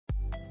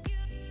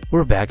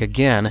we're back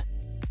again.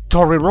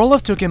 Tori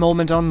Roloff took a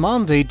moment on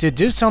Monday to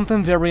do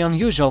something very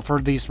unusual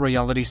for this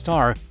reality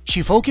star.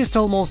 She focused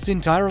almost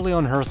entirely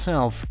on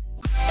herself.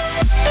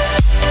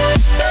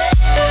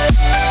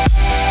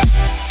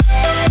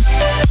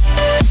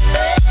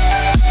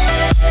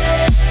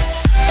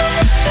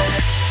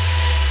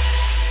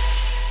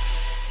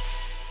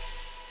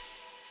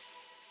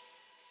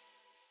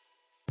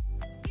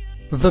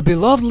 The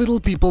beloved Little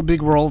People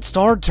Big World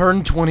star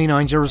turned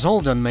 29 years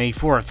old on May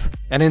 4th,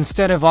 and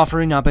instead of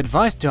offering up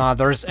advice to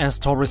others as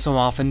Tori so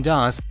often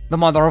does, the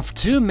mother of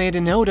two made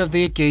a note of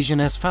the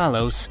occasion as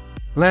follows: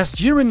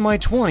 "Last year in my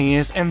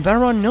 20s, and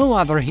there are no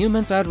other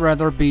humans I'd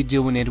rather be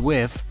doing it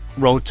with,"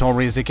 wrote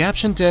Tori as a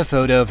caption to a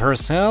photo of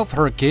herself,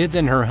 her kids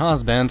and her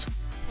husband.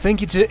 "Thank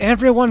you to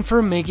everyone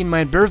for making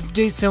my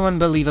birthday so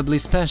unbelievably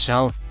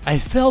special. I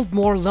felt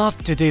more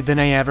loved today than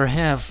I ever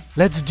have.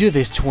 Let's do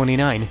this,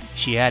 29,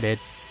 she added.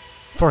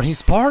 For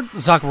his part,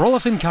 Zach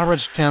Roloff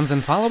encouraged fans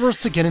and followers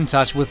to get in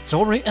touch with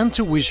Tori and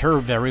to wish her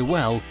very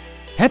well.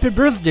 "Happy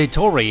birthday,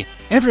 Tori!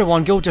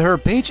 Everyone go to her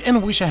page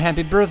and wish a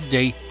happy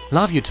birthday.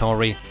 Love you,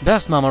 Tori.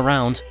 Best mom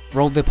around,"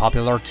 wrote the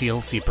popular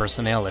TLC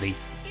personality.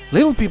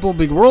 Little People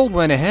Big World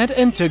went ahead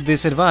and took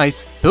this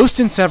advice,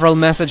 posting several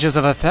messages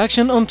of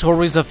affection on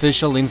Tori's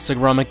official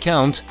Instagram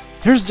account.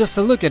 Here's just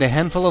a look at a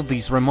handful of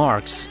these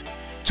remarks.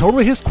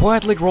 Tori has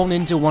quietly grown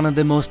into one of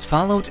the most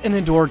followed and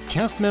adored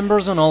cast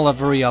members on all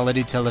of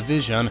reality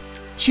television.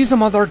 She's a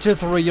mother to a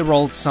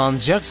 3-year-old son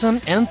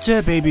Jackson and to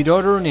a baby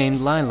daughter named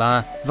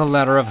Lilah, the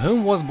latter of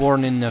whom was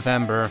born in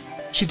November.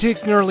 She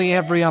takes nearly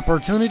every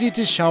opportunity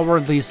to shower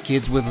these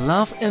kids with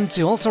love and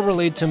to also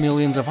relate to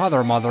millions of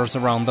other mothers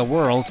around the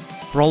world.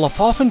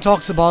 Roloff often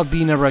talks about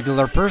being a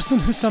regular person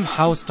who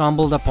somehow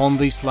stumbled upon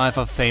this life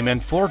of fame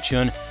and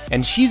fortune,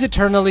 and she's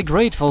eternally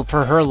grateful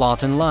for her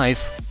lot in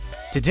life.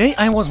 "Today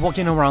I was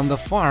walking around the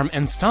farm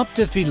and stopped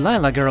to feed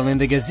Lilah girl in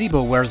the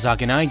gazebo where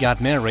Zach and I got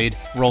married,"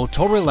 wrote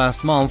Tori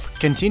last month,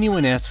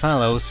 continuing as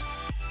follows: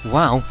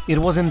 "Wow, it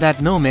was in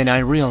that moment I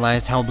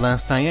realized how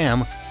blessed I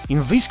am.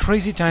 In these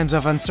crazy times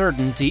of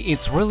uncertainty,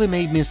 it's really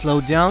made me slow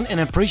down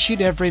and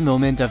appreciate every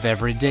moment of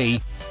every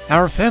day.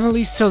 Our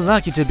family is so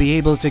lucky to be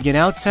able to get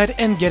outside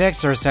and get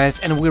exercise,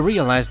 and we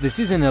realize this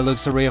isn't a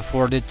luxury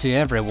afforded to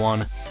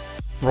everyone."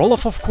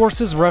 Roloff, of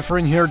course, is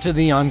referring here to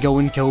the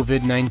ongoing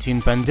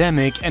COVID-19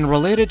 pandemic and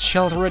related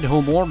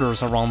shelter-at-home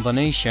orders around the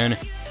nation.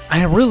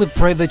 "I really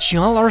pray that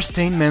you all are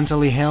staying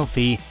mentally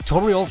healthy,"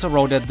 Tori also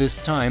wrote at this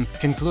time,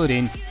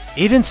 concluding,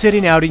 "Even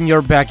sitting out in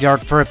your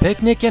backyard for a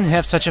picnic can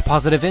have such a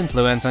positive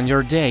influence on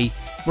your day.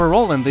 We're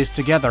all in this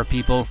together,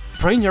 people.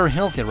 Praying you're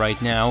healthy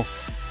right now."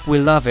 We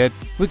love it.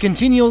 We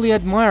continually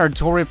admire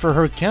Tori for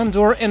her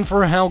candor and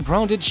for how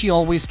grounded she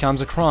always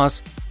comes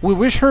across. We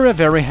wish her a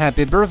very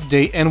happy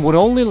birthday and would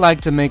only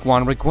like to make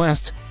one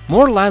request: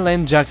 more Lilah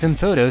and Jackson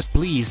photos,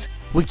 please.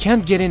 We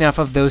can't get enough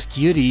of those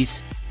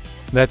cuties.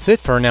 That's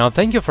it for now.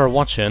 Thank you for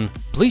watching.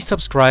 Please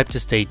subscribe to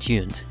stay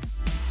tuned.